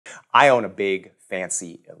I own a big,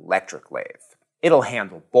 fancy electric lathe. It'll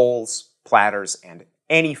handle bowls, platters, and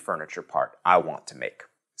any furniture part I want to make.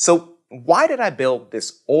 So why did I build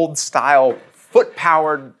this old-style,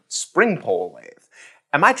 foot-powered spring pole lathe?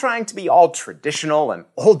 Am I trying to be all traditional and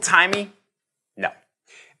old-timey? No.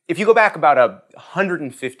 If you go back about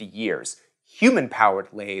 150 years, human-powered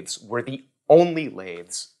lathes were the only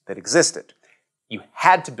lathes that existed. You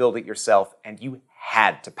had to build it yourself, and you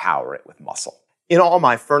had to power it with muscle. In all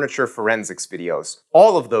my furniture forensics videos,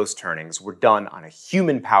 all of those turnings were done on a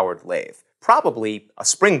human-powered lathe, probably a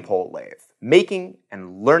spring pole lathe. Making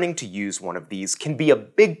and learning to use one of these can be a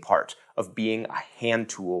big part of being a hand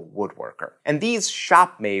tool woodworker. And these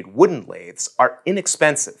shop-made wooden lathes are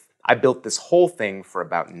inexpensive. I built this whole thing for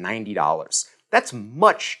about $90. That's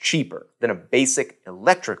much cheaper than a basic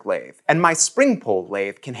electric lathe. And my spring pole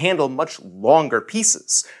lathe can handle much longer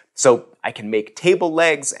pieces. So I can make table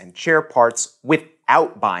legs and chair parts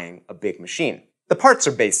without buying a big machine. The parts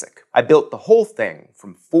are basic. I built the whole thing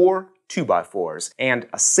from 4 2x4s and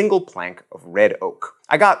a single plank of red oak.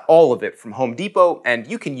 I got all of it from Home Depot, and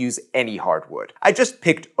you can use any hardwood. I just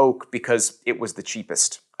picked oak because it was the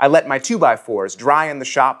cheapest. I let my 2x4s dry in the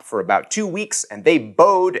shop for about 2 weeks, and they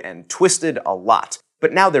bowed and twisted a lot.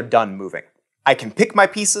 But now they're done moving. I can pick my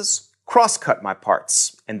pieces, cross-cut my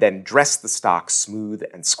parts, and then dress the stock smooth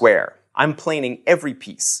and square. I'm planing every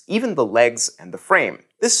piece, even the legs and the frame.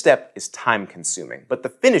 This step is time-consuming, but the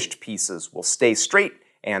finished pieces will stay straight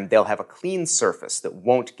and they'll have a clean surface that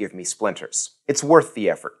won't give me splinters. It's worth the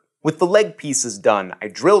effort. With the leg pieces done, I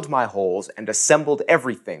drilled my holes and assembled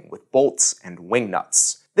everything with bolts and wing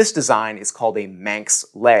nuts. This design is called a Manx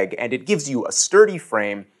leg, and it gives you a sturdy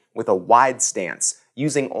frame with a wide stance,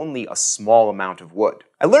 using only a small amount of wood.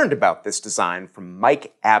 I learned about this design from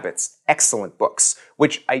Mike Abbott's excellent books,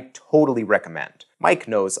 which I totally recommend. Mike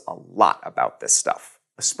knows a lot about this stuff.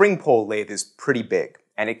 A spring pole lathe is pretty big,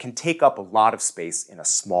 and it can take up a lot of space in a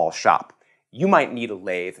small shop. You might need a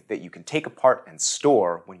lathe that you can take apart and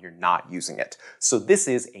store when you're not using it. So this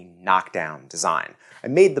is a knockdown design. I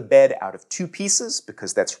made the bed out of 2 pieces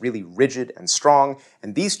because that's really rigid and strong,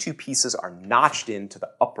 and these 2 pieces are notched into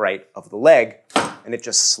the upright of the leg, and it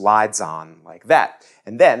just slides on like that.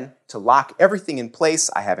 And then, to lock everything in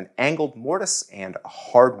place, I have an angled mortise and a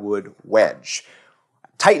hardwood wedge. I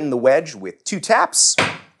tighten the wedge with 2 taps,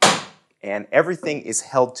 and everything is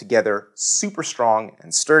held together super strong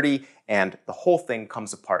and sturdy, and the whole thing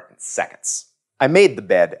comes apart in seconds. I made the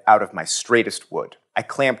bed out of my straightest wood. I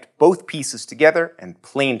clamped both pieces together and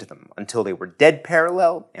planed them until they were dead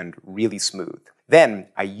parallel and really smooth. Then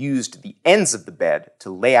I used the ends of the bed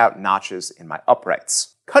to lay out notches in my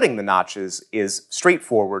uprights. Cutting the notches is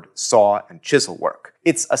straightforward saw and chisel work.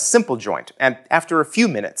 It's a simple joint, and after a few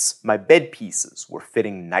minutes, my bed pieces were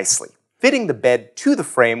fitting nicely. Fitting the bed to the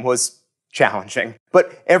frame was challenging,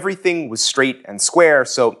 but everything was straight and square,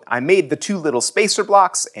 so I made the 2 little spacer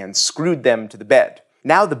blocks and screwed them to the bed.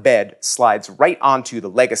 Now the bed slides right onto the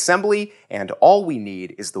leg assembly, and all we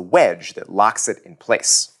need is the wedge that locks it in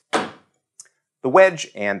place. The wedge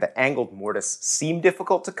and the angled mortise seem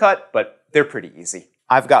difficult to cut, but they're pretty easy.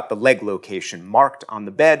 I've got the leg location marked on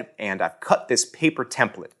the bed, and I've cut this paper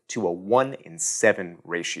template to a 1:7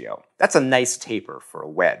 ratio. That's a nice taper for a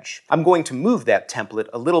wedge. I'm going to move that template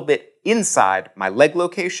a little bit inside my leg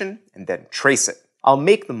location and then trace it. I'll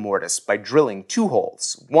make the mortise by drilling 2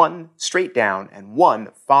 holes, one straight down and one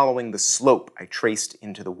following the slope I traced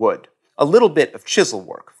into the wood. A little bit of chisel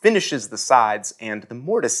work finishes the sides, and the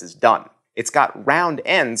mortise is done. It's got round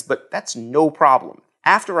ends, but that's no problem.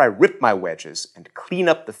 After I rip my wedges and clean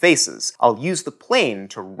up the faces, I'll use the plane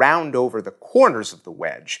to round over the corners of the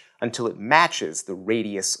wedge until it matches the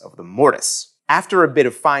radius of the mortise. After a bit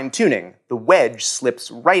of fine-tuning, the wedge slips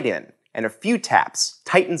right in, and a few taps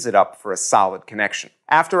tightens it up for a solid connection.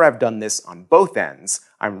 After I've done this on both ends,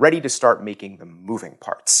 I'm ready to start making the moving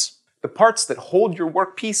parts. The parts that hold your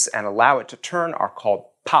workpiece and allow it to turn are called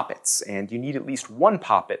poppets, and you need at least one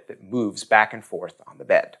poppet that moves back and forth on the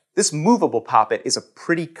bed. This movable poppet is a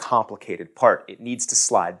pretty complicated part. It needs to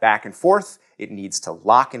slide back and forth, it needs to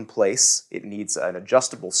lock in place, it needs an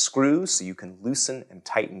adjustable screw so you can loosen and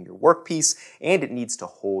tighten your workpiece, and it needs to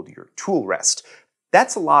hold your tool rest.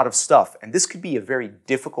 That's a lot of stuff, and this could be a very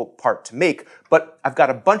difficult part to make, but I've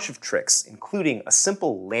got a bunch of tricks, including a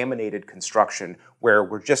simple laminated construction where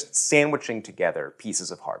we're just sandwiching together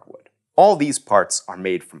pieces of hardwood. All these parts are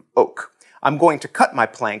made from oak. I'm going to cut my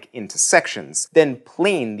plank into sections, then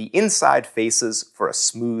plane the inside faces for a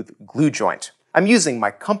smooth glue joint. I'm using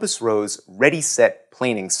my Compass Rose Ready Set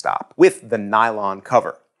planing stop with the nylon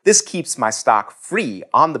cover. This keeps my stock free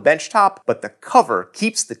on the bench top, but the cover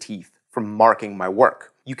keeps the teeth from marking my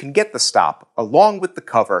work. You can get the stop, along with the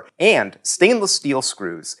cover and stainless steel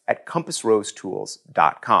screws at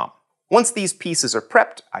compassrosetools.com. Once these pieces are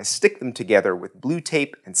prepped, I stick them together with blue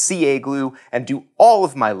tape and CA glue and do all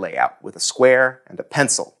of my layout with a square and a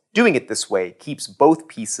pencil. Doing it this way keeps both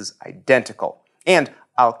pieces identical, and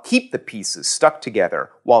I'll keep the pieces stuck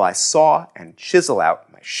together while I saw and chisel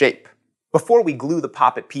out my shape. Before we glue the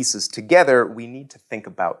poppet pieces together, we need to think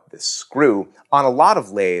about this screw. On a lot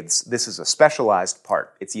of lathes, this is a specialized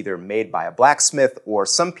part. It's either made by a blacksmith, or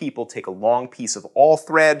some people take a long piece of all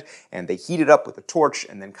thread and they heat it up with a torch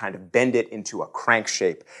and then kind of bend it into a crank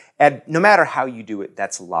shape. And no matter how you do it,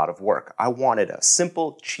 that's a lot of work. I wanted a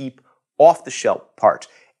simple, cheap, off-the-shelf part,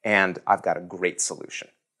 and I've got a great solution.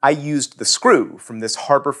 I used the screw from this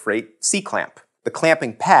Harbor Freight C-clamp. The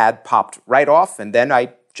clamping pad popped right off, and then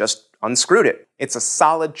I just unscrewed it. It's a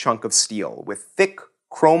solid chunk of steel with thick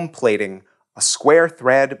chrome plating, a square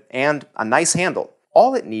thread, and a nice handle.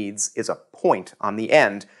 All it needs is a point on the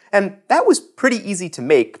end, and that was pretty easy to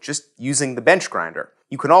make just using the bench grinder.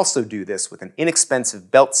 You can also do this with an inexpensive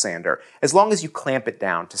belt sander, as long as you clamp it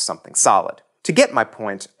down to something solid. To get my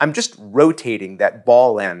point, I'm just rotating that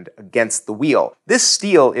ball end against the wheel. This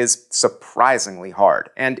steel is surprisingly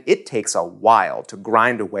hard, and it takes a while to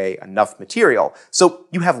grind away enough material, so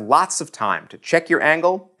you have lots of time to check your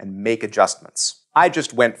angle and make adjustments. I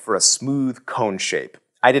just went for a smooth cone shape.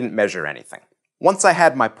 I didn't measure anything. Once I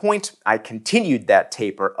had my point, I continued that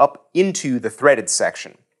taper up into the threaded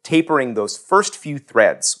section. Tapering those first few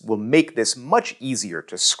threads will make this much easier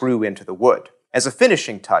to screw into the wood. As a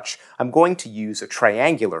finishing touch, I'm going to use a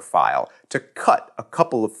triangular file to cut a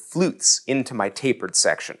couple of flutes into my tapered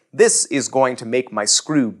section. This is going to make my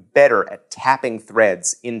screw better at tapping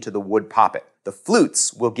threads into the wood poppet. The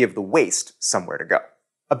flutes will give the waste somewhere to go.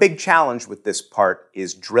 A big challenge with this part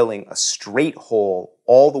is drilling a straight hole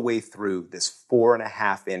all the way through this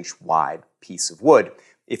 4.5-inch wide piece of wood.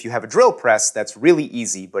 If you have a drill press, that's really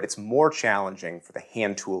easy, but it's more challenging for the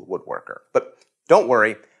hand tool woodworker. But don't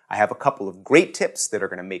worry, I have a couple of great tips that are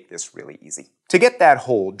going to make this really easy. To get that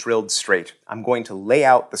hole drilled straight, I'm going to lay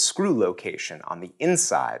out the screw location on the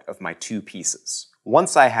inside of my two pieces.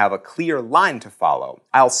 Once I have a clear line to follow,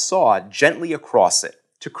 I'll saw gently across it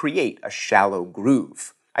to create a shallow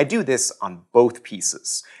groove. I do this on both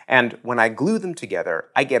pieces, and when I glue them together,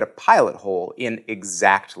 I get a pilot hole in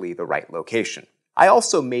exactly the right location. I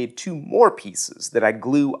also made two more pieces that I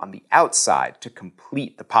glue on the outside to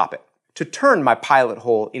complete the poppet. To turn my pilot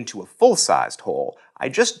hole into a full-sized hole, I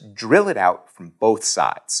just drill it out from both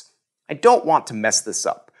sides. I don't want to mess this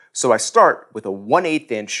up, so I start with a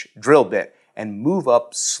 1/8-inch drill bit and move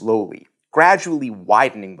up slowly, gradually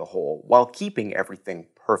widening the hole while keeping everything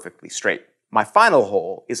perfectly straight. My final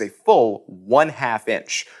hole is a full 1/2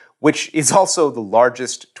 inch, which is also the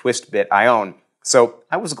largest twist bit I own, so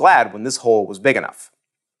I was glad when this hole was big enough.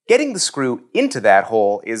 Getting the screw into that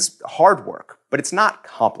hole is hard work, but it's not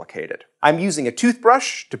complicated. I'm using a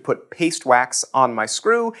toothbrush to put paste wax on my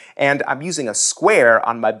screw, and I'm using a square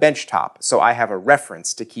on my bench top so I have a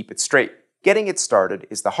reference to keep it straight. Getting it started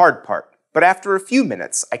is the hard part, but after a few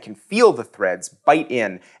minutes, I can feel the threads bite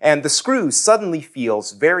in, and the screw suddenly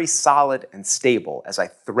feels very solid and stable as I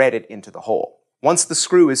thread it into the hole. Once the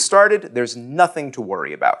screw is started, there's nothing to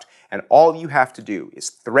worry about, and all you have to do is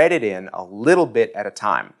thread it in a little bit at a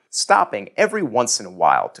time, stopping every once in a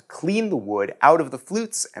while to clean the wood out of the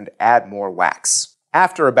flutes and add more wax.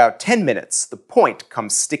 After about 10 minutes, the point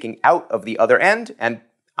comes sticking out of the other end, and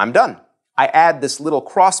I'm done. I add this little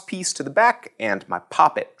cross piece to the back, and my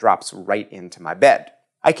poppet drops right into my bed.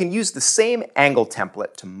 I can use the same angle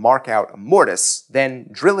template to mark out a mortise, then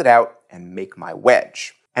drill it out and make my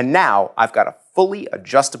wedge. And now I've got a fully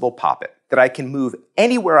adjustable poppet that I can move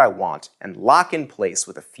anywhere I want and lock in place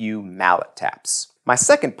with a few mallet taps. My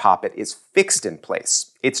second poppet is fixed in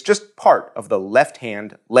place. It's just part of the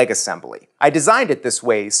left-hand leg assembly. I designed it this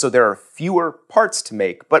way so there are fewer parts to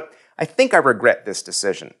make, but I think I regret this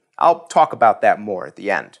decision. I'll talk about that more at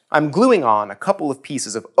the end. I'm gluing on a couple of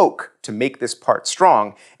pieces of oak to make this part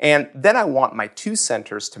strong, and then I want my two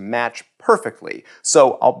centers to match perfectly,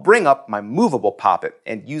 so I'll bring up my movable poppet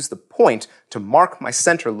and use the point to mark my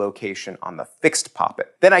center location on the fixed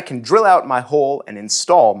poppet. Then I can drill out my hole and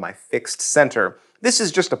install my fixed center. This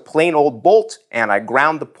is just a plain old bolt, and I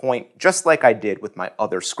ground the point just like I did with my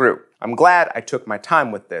other screw. I'm glad I took my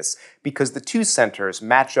time with this because the two centers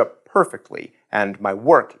match up perfectly, and my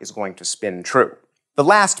work is going to spin true. The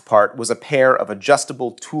last part was a pair of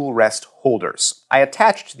adjustable tool rest holders. I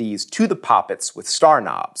attached these to the poppets with star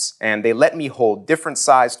knobs, and they let me hold different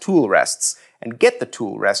size tool rests, and get the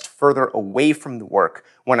tool rest further away from the work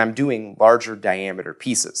when I'm doing larger diameter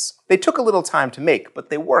pieces. They took a little time to make, but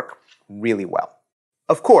they work really well.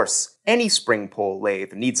 Of course, any spring pole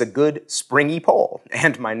lathe needs a good springy pole,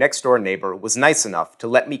 and my next door neighbor was nice enough to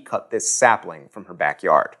let me cut this sapling from her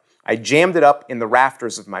backyard. I jammed it up in the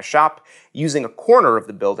rafters of my shop, using a corner of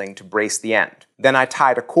the building to brace the end. Then I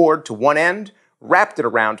tied a cord to one end, wrapped it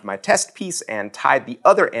around my test piece, and tied the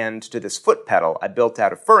other end to this foot pedal I built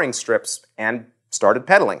out of furring strips, and started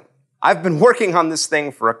pedaling. I've been working on this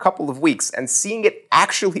thing for a couple of weeks, and seeing it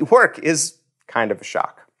actually work is kind of a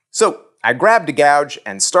shock. So I grabbed a gouge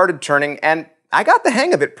and started turning, and I got the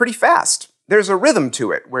hang of it pretty fast. There's a rhythm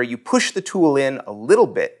to it where you push the tool in a little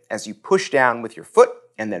bit as you push down with your foot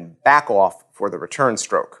and then back off for the return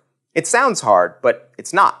stroke. It sounds hard, but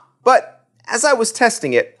it's not. But as I was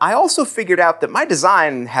testing it, I also figured out that my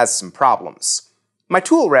design has some problems. My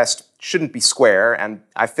tool rest shouldn't be square, and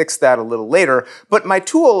I fixed that a little later, but my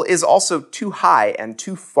tool is also too high and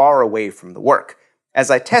too far away from the work. As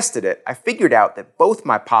I tested it, I figured out that both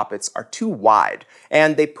my poppets are too wide,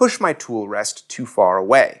 and they push my tool rest too far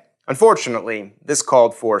away. Unfortunately, this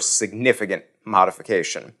called for significant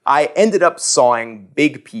modification. I ended up sawing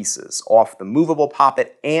big pieces off the movable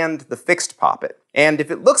poppet and the fixed poppet. And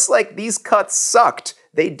if it looks like these cuts sucked,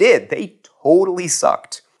 they did. They totally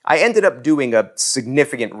sucked. I ended up doing a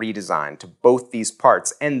significant redesign to both these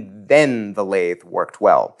parts, and then the lathe worked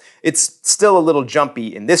well. It's still a little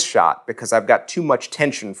jumpy in this shot because I've got too much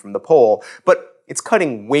tension from the pole, but it's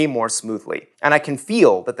cutting way more smoothly, and I can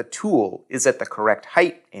feel that the tool is at the correct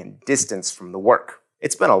height and distance from the work.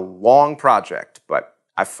 It's been a long project, but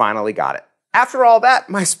I finally got it. After all that,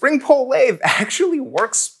 my spring pole lathe actually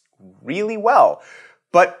works really well,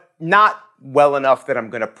 but not well enough that I'm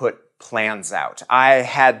going to put plans out. I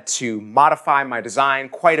had to modify my design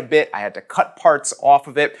quite a bit. I had to cut parts off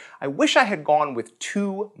of it. I wish I had gone with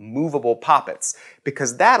 2 movable poppets,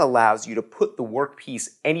 because that allows you to put the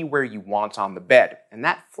workpiece anywhere you want on the bed, and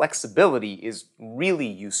that flexibility is really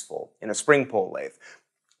useful in a spring pole lathe.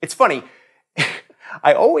 It's funny,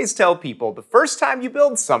 I always tell people the first time you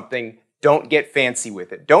build something, don't get fancy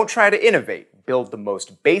with it. Don't try to innovate. Build the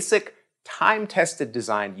most basic, time-tested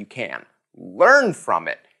design you can. Learn from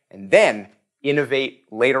it, and then innovate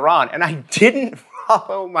later on. And I didn't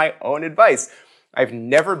follow my own advice. I've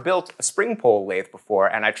never built a spring pole lathe before,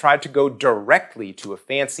 and I tried to go directly to a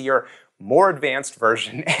fancier, more advanced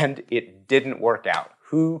version, and it didn't work out.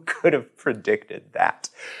 Who could have predicted that?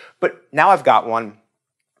 But now I've got one.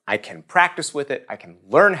 I can practice with it, I can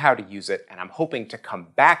learn how to use it, and I'm hoping to come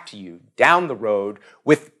back to you down the road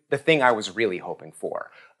with the thing I was really hoping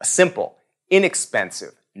for. A simple,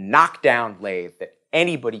 inexpensive, knockdown lathe that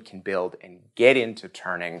anybody can build and get into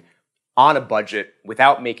turning on a budget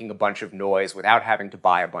without making a bunch of noise, without having to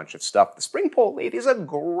buy a bunch of stuff. The spring pole lathe is a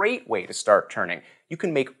great way to start turning. You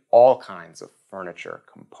can make all kinds of furniture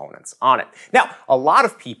components on it. Now, a lot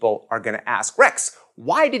of people are going to ask, Rex,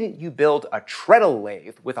 why didn't you build a treadle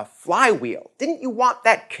lathe with a flywheel? Didn't you want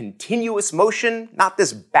that continuous motion, not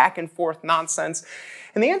this back and forth nonsense?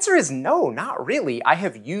 And the answer is no, not really. I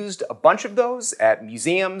have used a bunch of those at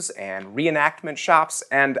museums and reenactment shops,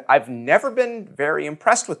 and I've never been very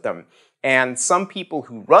impressed with them. And some people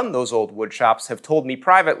who run those old wood shops have told me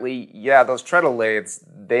privately, yeah, those treadle lathes,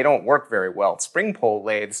 they don't work very well. Spring pole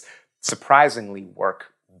lathes surprisingly work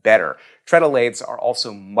better. Treadle lathes are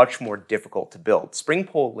also much more difficult to build. Spring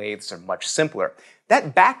pole lathes are much simpler.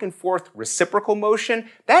 That back and forth reciprocal motion,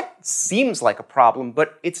 that seems like a problem,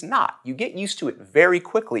 but it's not. You get used to it very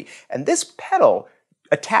quickly. And this pedal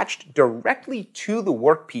attached directly to the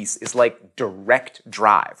workpiece is like direct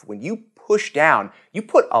drive. When you push down, you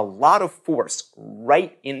put a lot of force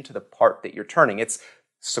right into the part that you're turning. It's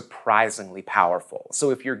surprisingly powerful. So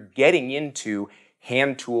if you're getting into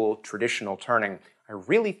hand tool traditional turning, I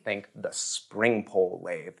really think the spring pole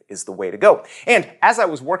lathe is the way to go. And as I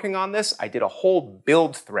was working on this, I did a whole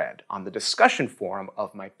build thread on the discussion forum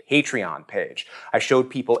of my Patreon page. I showed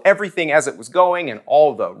people everything as it was going and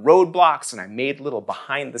all the roadblocks, and I made little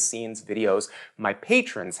behind-the-scenes videos. My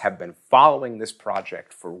patrons have been following this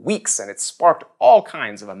project for weeks, and it sparked all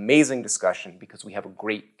kinds of amazing discussion because we have a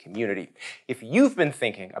great community. If you've been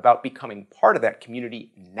thinking about becoming part of that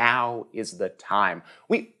community, now is the time.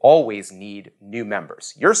 We always need new members.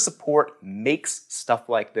 Your support makes stuff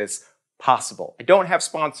like this possible. I don't have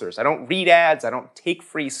sponsors. I don't read ads. I don't take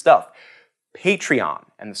free stuff. Patreon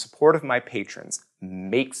and the support of my patrons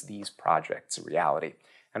makes these projects a reality.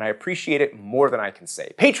 And I appreciate it more than I can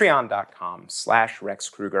say. Patreon.com/Rex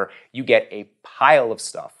Krueger. You get a pile of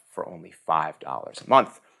stuff for only $5 a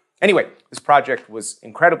month. Anyway, this project was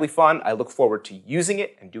incredibly fun. I look forward to using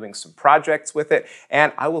it and doing some projects with it,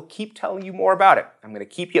 and I will keep telling you more about it. I'm going to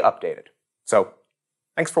keep you updated. So,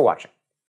 thanks for watching.